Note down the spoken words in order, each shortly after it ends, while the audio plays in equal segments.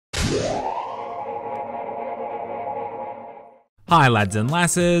Hi lads and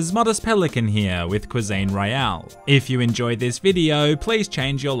lasses, Modest Pelican here with Cuisine Royale. If you enjoyed this video, please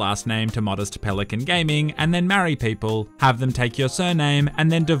change your last name to Modest Pelican Gaming and then marry people, have them take your surname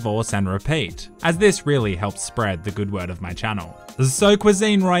and then divorce and repeat, as this really helps spread the good word of my channel. So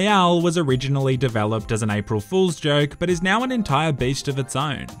Cuisine Royale was originally developed as an April Fool's joke, but is now an entire beast of its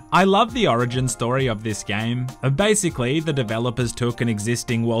own. I love the origin story of this game. Basically, the developers took an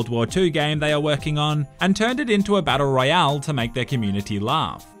existing World War II game they are working on and turned it into a battle royale to make their community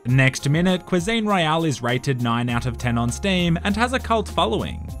laugh. Next minute, Cuisine Royale is rated 9 out of 10 on Steam and has a cult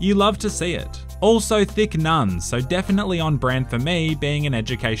following. You love to see it. Also thick nuns, so definitely on brand for me being an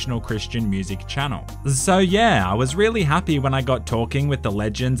educational Christian music channel. So yeah, I was really happy when I got talking with the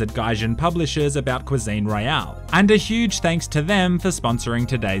legends at Gaijin Publishers about Cuisine Royale, and a huge thanks to them for sponsoring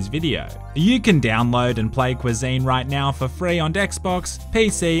today's video. You can download and play Cuisine right now for free on Xbox,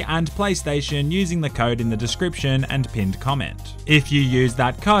 PC and PlayStation using the code in the description and pinned comment. If you use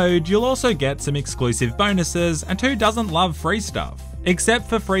that code, you'll also get some exclusive bonuses, and who doesn't love free stuff? Except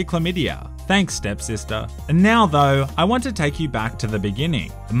for free chlamydia. Thanks, stepsister. Now though, I want to take you back to the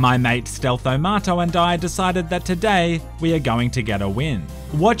beginning. My mate Stealthomato and I decided that today we are going to get a win.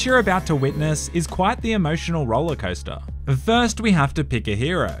 What you're about to witness is quite the emotional roller coaster. First, we have to pick a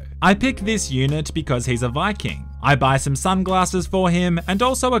hero. I pick this unit because he's a Viking. I buy some sunglasses for him and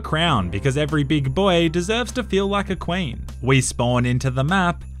also a crown because every big boy deserves to feel like a queen. We spawn into the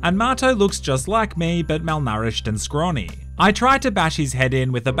map and Mato looks just like me but malnourished and scrawny. I try to bash his head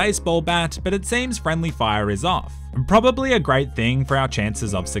in with a baseball bat, but it seems friendly fire is off. Probably a great thing for our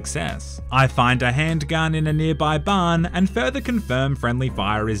chances of success. I find a handgun in a nearby barn and further confirm friendly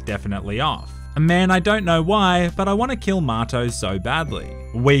fire is definitely off. Man, I don't know why, but I want to kill Mato so badly.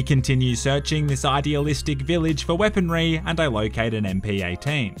 We continue searching this idealistic village for weaponry and I locate an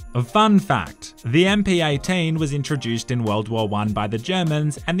MP-18. A fun fact, the MP-18 was introduced in World War I by the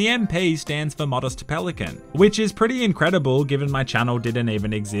Germans and the MP stands for Modest Pelican, which is pretty incredible given my channel didn't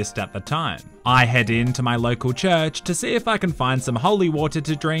even exist at the time. I head into my local church to see if I can find some holy water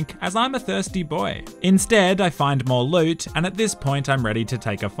to drink as I'm a thirsty boy. Instead, I find more loot and at this point I'm ready to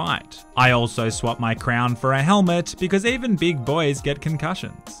take a fight. I also swap my crown for a helmet because even big boys get concussions.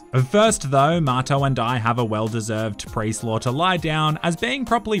 First though, Mato and I have a well-deserved pre-slaughter lie down as being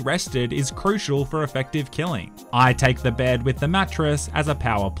properly rested is crucial for effective killing. I take the bed with the mattress as a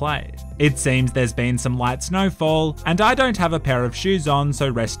power play. It seems there's been some light snowfall, and I don't have a pair of shoes on, so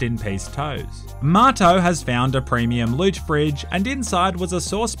rest in peace toes. Mato has found a premium loot fridge, and inside was a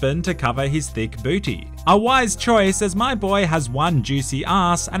saucepan to cover his thick booty. A wise choice as my boy has one juicy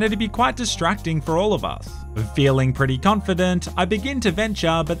ass and it'd be quite distracting for all of us. Feeling pretty confident, I begin to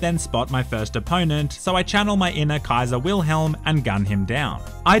venture but then spot my first opponent, so I channel my inner Kaiser Wilhelm and gun him down.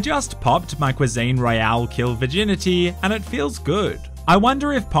 I just popped my Cuisine Royale kill virginity and it feels good. I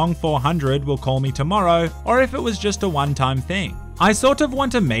wonder if Pong 400 will call me tomorrow or if it was just a one-time thing. I sort of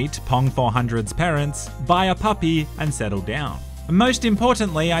want to meet Pong 400's parents, buy a puppy and settle down. Most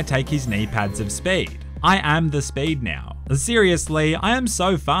importantly, I take his knee pads of speed. I am the speed now. Seriously, I am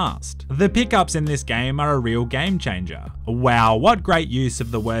so fast. The pickups in this game are a real game changer. Wow, what great use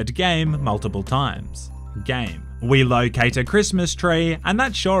of the word game multiple times. Game. We locate a Christmas tree, and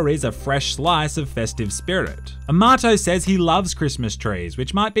that sure is a fresh slice of festive spirit. Mato says he loves Christmas trees,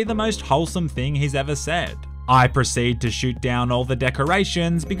 which might be the most wholesome thing he's ever said. I proceed to shoot down all the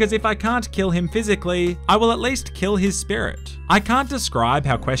decorations because if I can't kill him physically, I will at least kill his spirit. I can't describe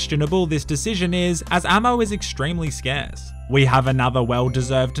how questionable this decision is as ammo is extremely scarce. We have another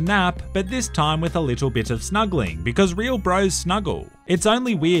well-deserved nap, but this time with a little bit of snuggling because real bros snuggle. It's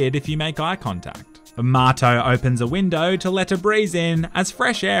only weird if you make eye contact. Mato opens a window to let a breeze in as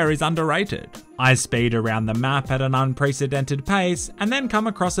fresh air is underrated. I speed around the map at an unprecedented pace and then come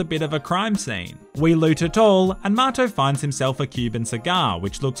across a bit of a crime scene. We loot it all and Mato finds himself a Cuban cigar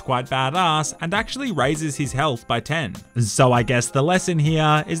which looks quite badass and actually raises his health by 10. So I guess the lesson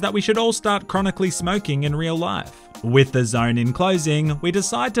here is that we should all start chronically smoking in real life. With the zone in closing, we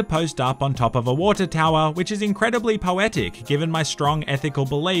decide to post up on top of a water tower, which is incredibly poetic given my strong ethical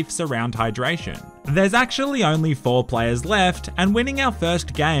beliefs around hydration. There's actually only 4 players left, and winning our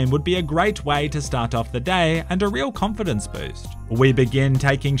first game would be a great way to start off the day and a real confidence boost. We begin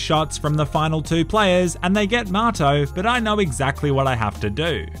taking shots from the final 2 players and they get Mato, but I know exactly what I have to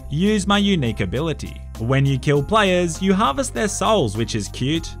do. Use my unique ability. When you kill players, you harvest their souls, which is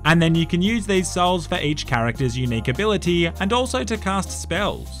cute, and then you can use these souls for each character's unique ability and also to cast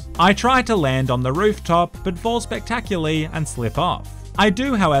spells. I try to land on the rooftop, but fall spectacularly and slip off. I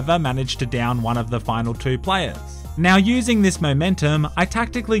do, however, manage to down one of the final 2 players. Now using this momentum, I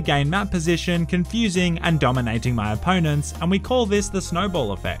tactically gain map position, confusing and dominating my opponents, and we call this the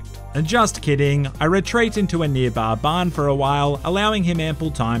snowball effect. Just kidding, I retreat into a nearby barn for a while, allowing him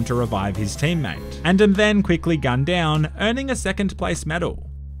ample time to revive his teammate, and am then quickly gunned down, earning a 2nd place medal.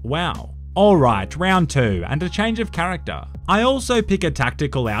 Wow. Alright, round 2, and a change of character. I also pick a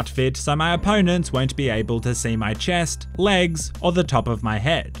tactical outfit so my opponents won't be able to see my chest, legs, or the top of my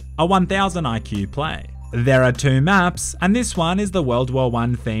head. A 1000 IQ play. There are 2 maps, and this one is the World War I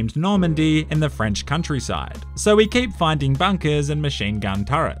themed Normandy in the French countryside, so we keep finding bunkers and machine gun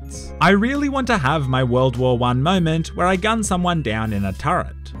turrets. I really want to have my World War I moment where I gun someone down in a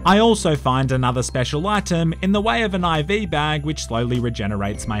turret. I also find another special item in the way of an IV bag which slowly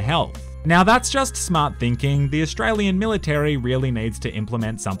regenerates my health. Now that's just smart thinking. The Australian military really needs to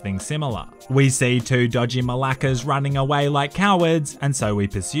implement something similar. We see 2 dodgy malaccas running away like cowards, and so we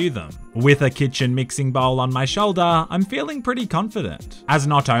pursue them. With a kitchen mixing bowl on my shoulder, I'm feeling pretty confident, as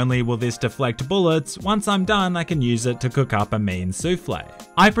not only will this deflect bullets, once I'm done I can use it to cook up a mean souffle.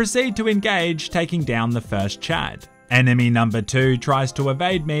 I proceed to engage, taking down the first Chad. Enemy number 2 tries to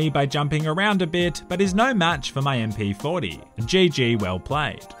evade me by jumping around a bit, but is no match for my MP40. GG, well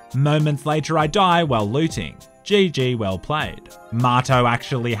played. Moments later I die while looting. GG, well played. Marto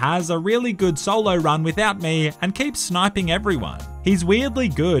actually has a really good solo run without me and keeps sniping everyone. He's weirdly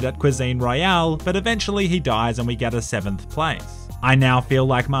good at Cuisine Royale, but eventually he dies and we get a 7th place. I now feel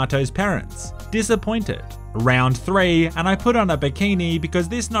like Marto's parents. Disappointed. Round 3, and I put on a bikini because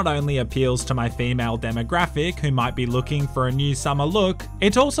this not only appeals to my female demographic who might be looking for a new summer look,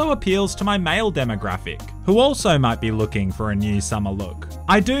 it also appeals to my male demographic, who also might be looking for a new summer look.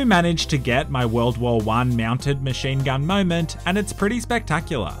 I do manage to get my World War I mounted machine gun moment, and it's pretty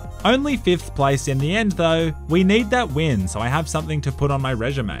spectacular. Only 5th place in the end though. We need that win so I have something to put on my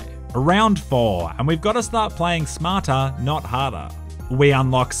resume. Round 4, and we've got to start playing smarter, not harder. We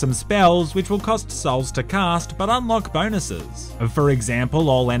unlock some spells which will cost souls to cast but unlock bonuses. For example,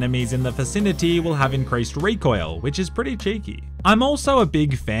 all enemies in the vicinity will have increased recoil, which is pretty cheeky. I'm also a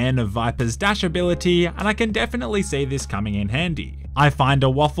big fan of Viper's dash ability, and I can definitely see this coming in handy. I find a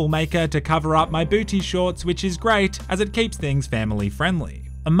waffle maker to cover up my booty shorts, which is great as it keeps things family friendly.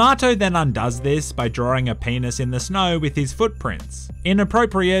 Marto then undoes this by drawing a penis in the snow with his footprints.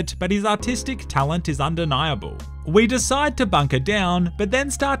 Inappropriate, but his artistic talent is undeniable. We decide to bunker down, but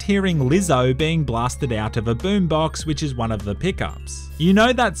then start hearing Lizzo being blasted out of a boombox, which is one of the pickups. You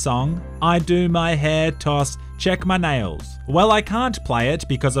know that song? I do my hair toss, check my nails. Well, I can't play it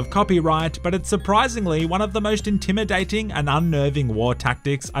because of copyright, but it's surprisingly one of the most intimidating and unnerving war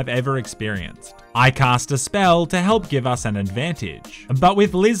tactics I've ever experienced. I cast a spell to help give us an advantage, but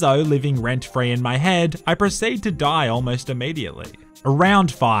with Lizzo living rent-free in my head, I proceed to die almost immediately.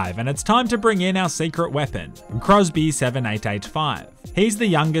 Round 5, and it's time to bring in our secret weapon, Crosby 7885. He's the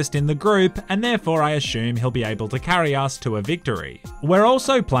youngest in the group, and therefore I assume he'll be able to carry us to a victory. We're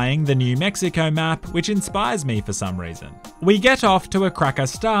also playing the New Mexico map, which inspires me for some reason. We get off to a cracker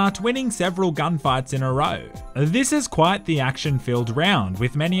start, winning several gunfights in a row. This is quite the action-filled round,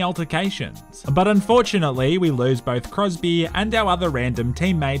 with many altercations. But unfortunately, we lose both Crosby and our other random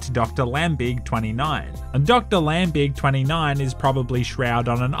teammate, Dr. Lambig29. Dr. Lambig29 is probably Shroud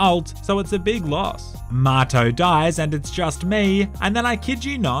on an ult, so it's a big loss. Marto dies and it's just me, and then I kid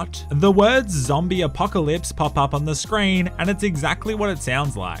you not, the words zombie apocalypse pop up on the screen, and it's exactly what it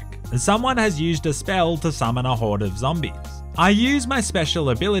sounds like. Someone has used a spell to summon a horde of zombies. I use my special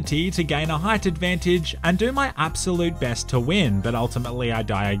ability to gain a height advantage and do my absolute best to win, but ultimately I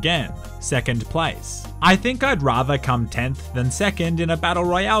die again. 2nd place. I think I'd rather come 10th than 2nd in a battle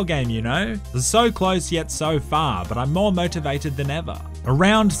royale game, you know? So close yet so far, but I'm more motivated than ever.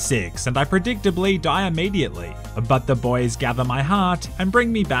 Round 6, and I predictably die immediately, but the boys gather my heart and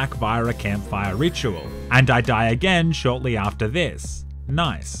bring me back via a campfire ritual, and I die again shortly after this.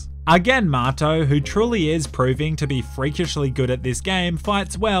 Nice. Again, Marto, who truly is proving to be freakishly good at this game,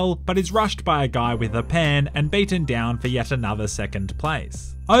 fights well, but is rushed by a guy with a pan and beaten down for yet another 2nd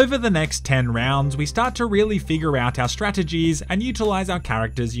place. Over the next 10 rounds, we start to really figure out our strategies and utilize our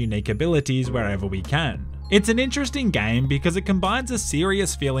characters' unique abilities wherever we can. It's an interesting game because it combines a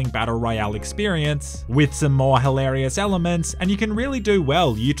serious feeling battle royale experience with some more hilarious elements, and you can really do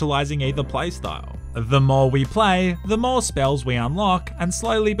well utilizing either playstyle. The more we play, the more spells we unlock, and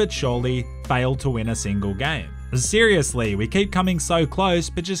slowly but surely fail to win a single game. Seriously, we keep coming so close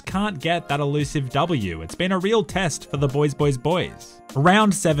but just can't get that elusive W. It's been a real test for the boys.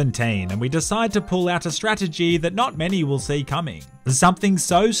 Round 17, and we decide to pull out a strategy that not many will see coming. Something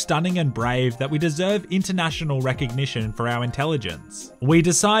so stunning and brave that we deserve international recognition for our intelligence. We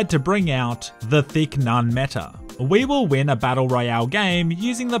decide to bring out the Thick Nun meta. We will win a battle royale game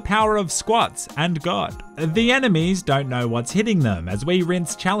using the power of squats and God. The enemies don't know what's hitting them as we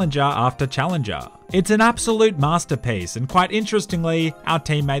rinse challenger after challenger. It's an absolute masterpiece, and quite interestingly, our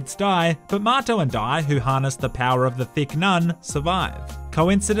teammates die, but Mato and I, who harness the power of the Thick Nun, survive.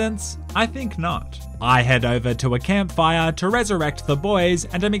 Coincidence? I think not. I head over to a campfire to resurrect the boys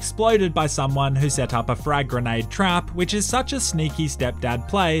and am exploded by someone who set up a frag grenade trap, which is such a sneaky stepdad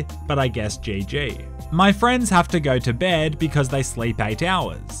play, but I guess GG. My friends have to go to bed because they sleep 8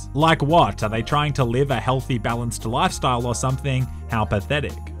 hours. Like what? Are they trying to live a healthy, balanced lifestyle or something? How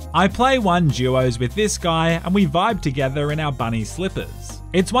pathetic. I play 1 duos with this guy and we vibe together in our bunny slippers.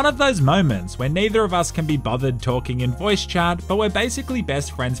 It's one of those moments where neither of us can be bothered talking in voice chat, but we're basically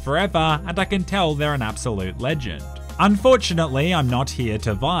best friends forever and I can tell they're an absolute legend. Unfortunately, I'm not here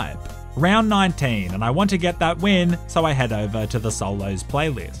to vibe. Round 19 and I want to get that win, so I head over to the solos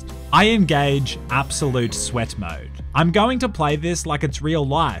playlist. I engage absolute sweat mode. I'm going to play this like it's real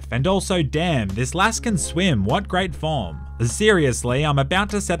life, and also damn, this lass can swim, what great form. Seriously, I'm about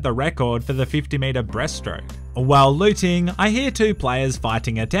to set the record for the 50-meter breaststroke. While looting, I hear 2 players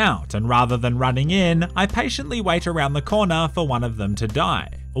fighting it out, and rather than running in, I patiently wait around the corner for one of them to die.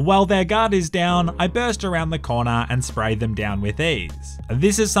 While their guard is down, I burst around the corner and spray them down with ease.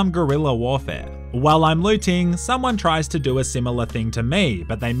 This is some guerrilla warfare. While I'm looting, someone tries to do a similar thing to me,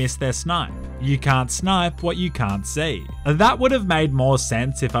 but they miss their snipe. You can't snipe what you can't see. That would have made more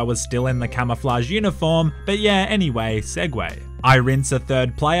sense if I was still in the camouflage uniform, but yeah, anyway, segue. I rinse a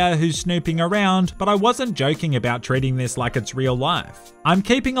 3rd player who's snooping around, but I wasn't joking about treating this like it's real life. I'm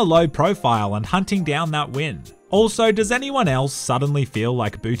keeping a low profile and hunting down that win. Also, does anyone else suddenly feel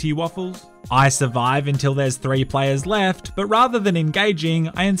like booty waffles? I survive until there's 3 players left, but rather than engaging,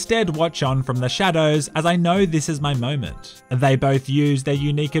 I instead watch on from the shadows as I know this is my moment. They both use their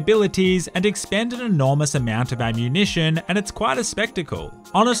unique abilities and expend an enormous amount of ammunition, and it's quite a spectacle.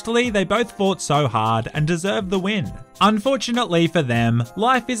 Honestly, they both fought so hard and deserve the win. Unfortunately for them,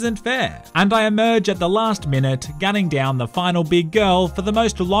 life isn't fair, and I emerge at the last minute, gunning down the final big girl for the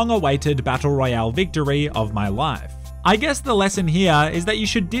most long-awaited battle royale victory of my life. I guess the lesson here is that you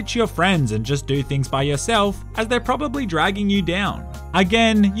should ditch your friends and just do things by yourself, as they're probably dragging you down.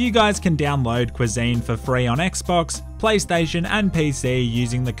 Again, you guys can download Cuisine for free on Xbox, PlayStation and PC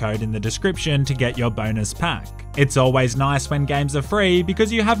using the code in the description to get your bonus pack. It's always nice when games are free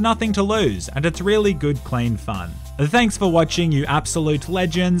because you have nothing to lose and it's really good clean fun. Thanks for watching, you absolute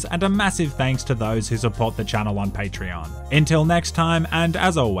legends, and a massive thanks to those who support the channel on Patreon. Until next time, and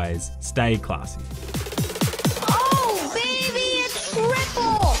as always, stay classy.